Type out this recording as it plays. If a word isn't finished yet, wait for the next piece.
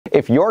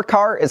If your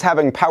car is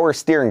having power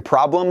steering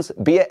problems,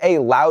 be it a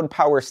loud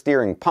power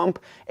steering pump,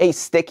 a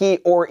sticky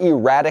or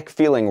erratic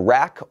feeling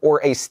rack,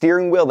 or a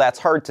steering wheel that's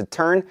hard to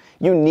turn,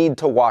 you need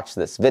to watch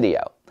this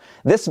video.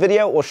 This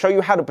video will show you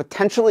how to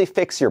potentially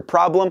fix your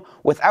problem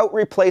without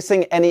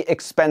replacing any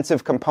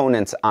expensive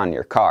components on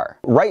your car.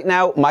 Right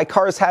now, my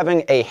car is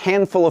having a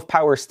handful of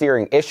power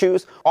steering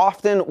issues.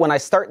 Often, when I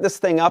start this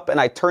thing up and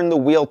I turn the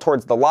wheel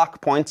towards the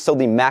lock point, so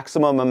the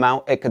maximum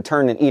amount it could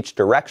turn in each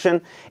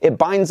direction, it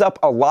binds up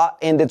a lot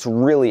and it's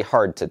really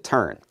hard to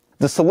turn.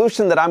 The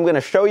solution that I'm going to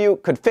show you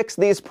could fix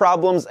these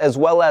problems as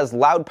well as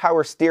loud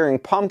power steering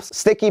pumps,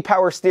 sticky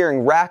power steering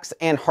racks,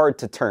 and hard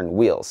to turn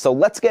wheels. So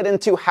let's get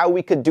into how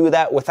we could do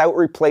that without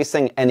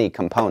replacing any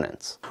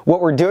components.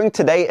 What we're doing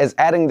today is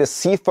adding this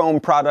seafoam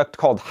product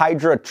called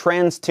Hydra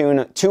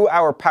TransTune to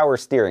our power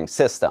steering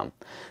system.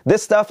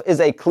 This stuff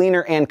is a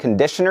cleaner and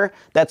conditioner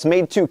that's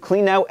made to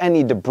clean out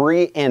any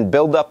debris and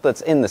buildup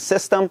that's in the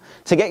system,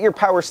 to get your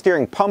power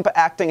steering pump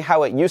acting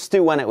how it used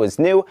to when it was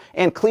new,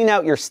 and clean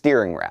out your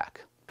steering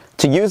rack.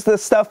 To use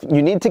this stuff,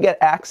 you need to get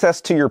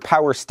access to your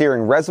power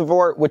steering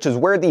reservoir, which is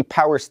where the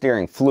power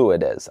steering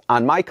fluid is.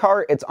 On my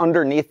car, it's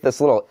underneath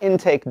this little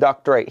intake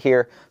duct right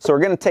here, so we're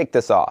going to take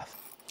this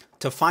off.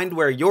 To find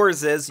where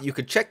yours is, you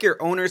could check your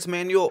owner's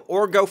manual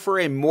or go for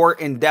a more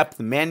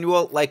in-depth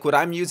manual like what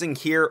I'm using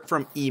here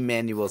from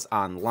eManuals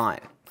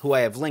Online, who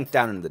I have linked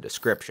down in the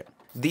description.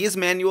 These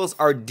manuals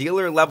are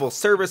dealer-level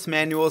service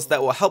manuals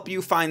that will help you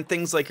find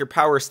things like your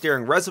power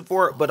steering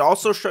reservoir, but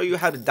also show you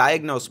how to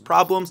diagnose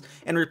problems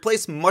and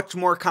replace much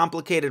more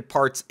complicated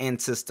parts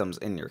and systems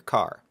in your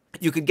car.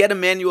 You could get a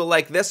manual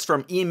like this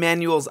from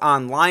eManuals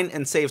Online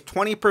and save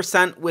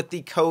 20% with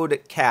the code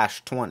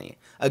CASH20.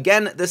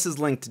 Again, this is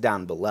linked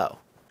down below.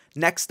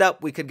 Next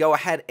up, we could go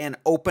ahead and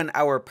open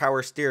our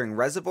power steering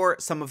reservoir.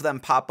 Some of them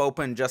pop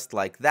open just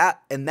like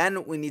that, and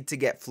then we need to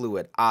get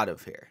fluid out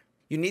of here.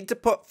 You need to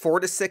put 4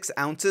 to 6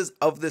 ounces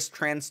of this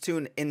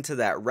TransTune into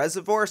that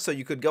reservoir, so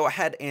you could go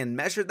ahead and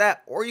measure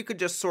that, or you could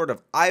just sort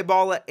of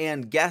eyeball it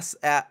and guess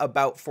at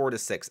about 4 to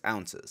 6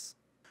 ounces.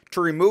 To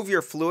remove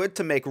your fluid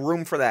to make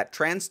room for that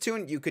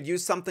TransTune, you could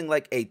use something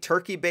like a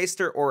turkey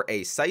baster or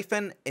a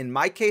siphon. In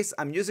my case,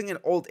 I'm using an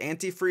old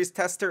antifreeze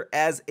tester,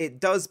 as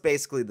it does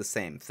basically the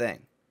same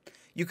thing.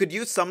 You could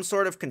use some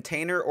sort of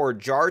container or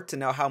jar to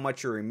know how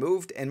much you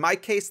removed. In my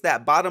case,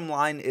 that bottom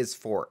line is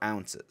 4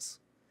 ounces.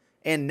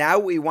 And now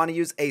we want to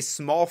use a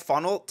small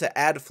funnel to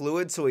add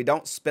fluid so we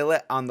don't spill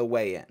it on the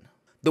way in.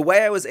 The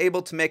way I was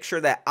able to make sure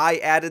that I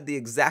added the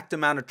exact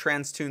amount of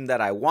TransTune that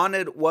I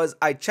wanted was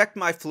I checked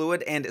my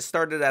fluid and it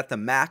started at the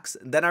max,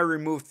 then I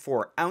removed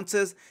 4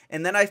 ounces,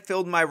 and then I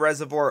filled my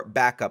reservoir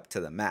back up to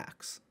the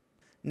max.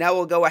 Now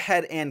we'll go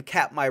ahead and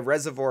cap my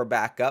reservoir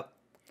back up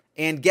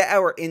and get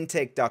our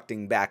intake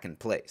ducting back in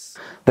place.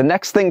 The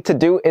next thing to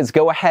do is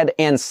go ahead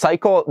and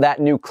cycle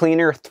that new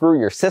cleaner through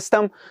your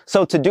system.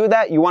 So to do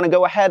that, you want to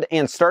go ahead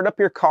and start up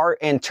your car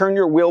and turn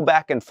your wheel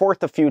back and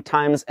forth a few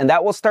times, and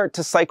that will start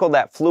to cycle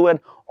that fluid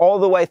all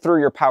the way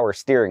through your power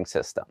steering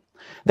system.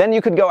 Then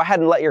you could go ahead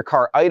and let your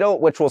car idle,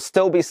 which will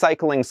still be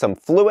cycling some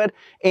fluid,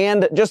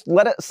 and just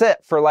let it sit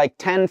for like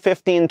 10,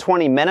 15,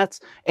 20 minutes,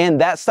 and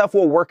that stuff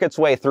will work its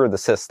way through the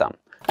system.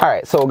 All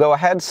right, so we'll go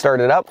ahead, start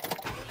it up.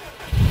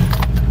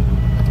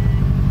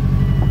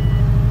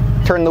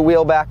 Turn the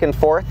wheel back and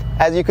forth.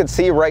 As you can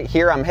see right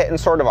here, I'm hitting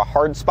sort of a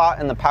hard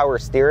spot in the power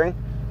steering.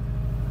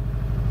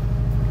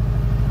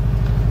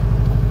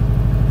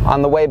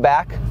 On the way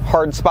back,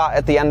 hard spot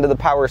at the end of the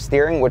power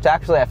steering, which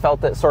actually I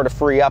felt it sort of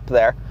free up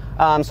there.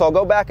 So I'll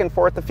go back and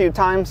forth a few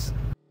times.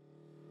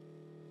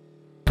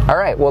 All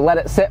right, we'll let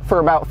it sit for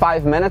about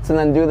 5 minutes and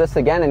then do this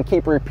again and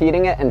keep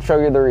repeating it and show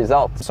you the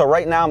results. So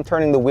right now I'm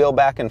turning the wheel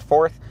back and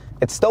forth.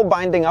 It's still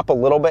binding up a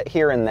little bit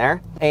here and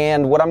there.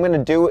 And what I'm going to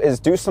do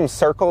is do some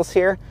circles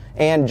here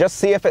and just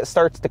see if it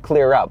starts to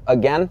clear up.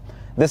 Again,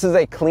 this is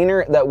a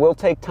cleaner that will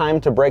take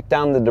time to break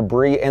down the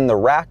debris in the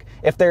rack.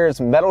 If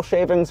there's metal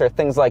shavings or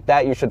things like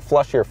that, you should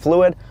flush your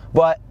fluid.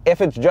 But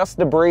if it's just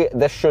debris,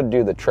 this should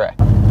do the trick.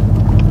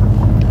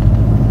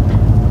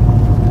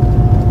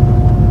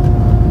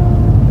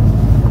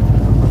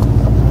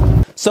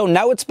 So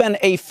now it's been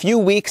a few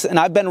weeks and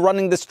I've been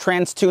running this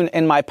TransTune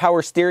in my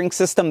power steering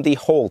system the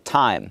whole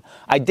time.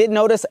 I did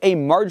notice a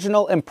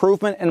marginal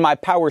improvement in my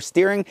power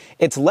steering.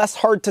 It's less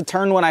hard to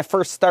turn when I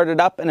first started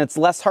up, and it's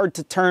less hard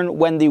to turn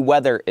when the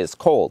weather is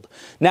cold.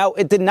 Now,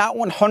 it did not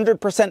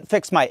 100%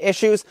 fix my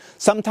issues.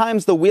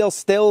 Sometimes the wheel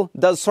still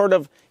does sort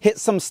of hit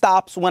some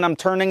stops when I'm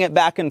turning it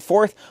back and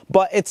forth,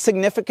 but it's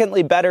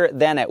significantly better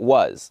than it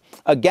was.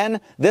 Again,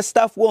 this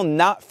stuff will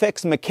not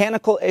fix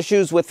mechanical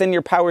issues within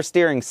your power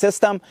steering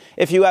system.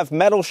 If you have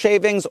metal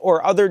shavings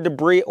or other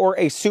debris or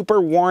a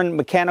super worn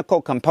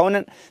mechanical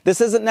component,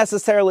 this isn't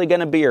necessarily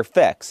going to be your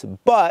fix.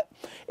 But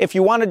if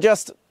you want to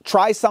just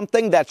try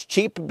something that's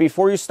cheap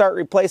before you start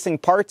replacing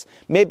parts.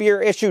 Maybe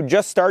your issue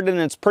just started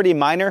and it's pretty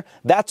minor.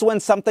 That's when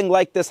something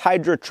like this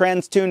Hydra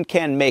trans tune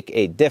can make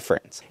a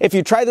difference. If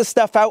you try this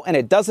stuff out and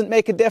it doesn't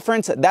make a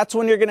difference, that's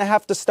when you're going to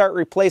have to start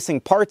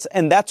replacing parts,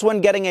 and that's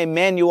when getting a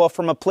manual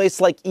from a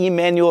place like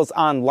eManuals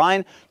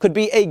Online could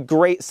be a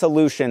great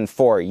solution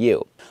for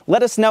you.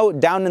 Let us know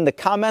down in the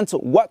comments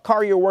what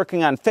car you're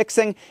working on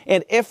fixing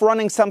and if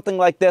running something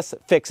like this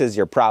fixes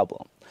your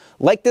problem.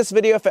 Like this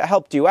video if it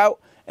helped you out,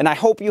 and I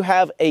hope you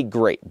have a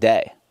great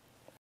day.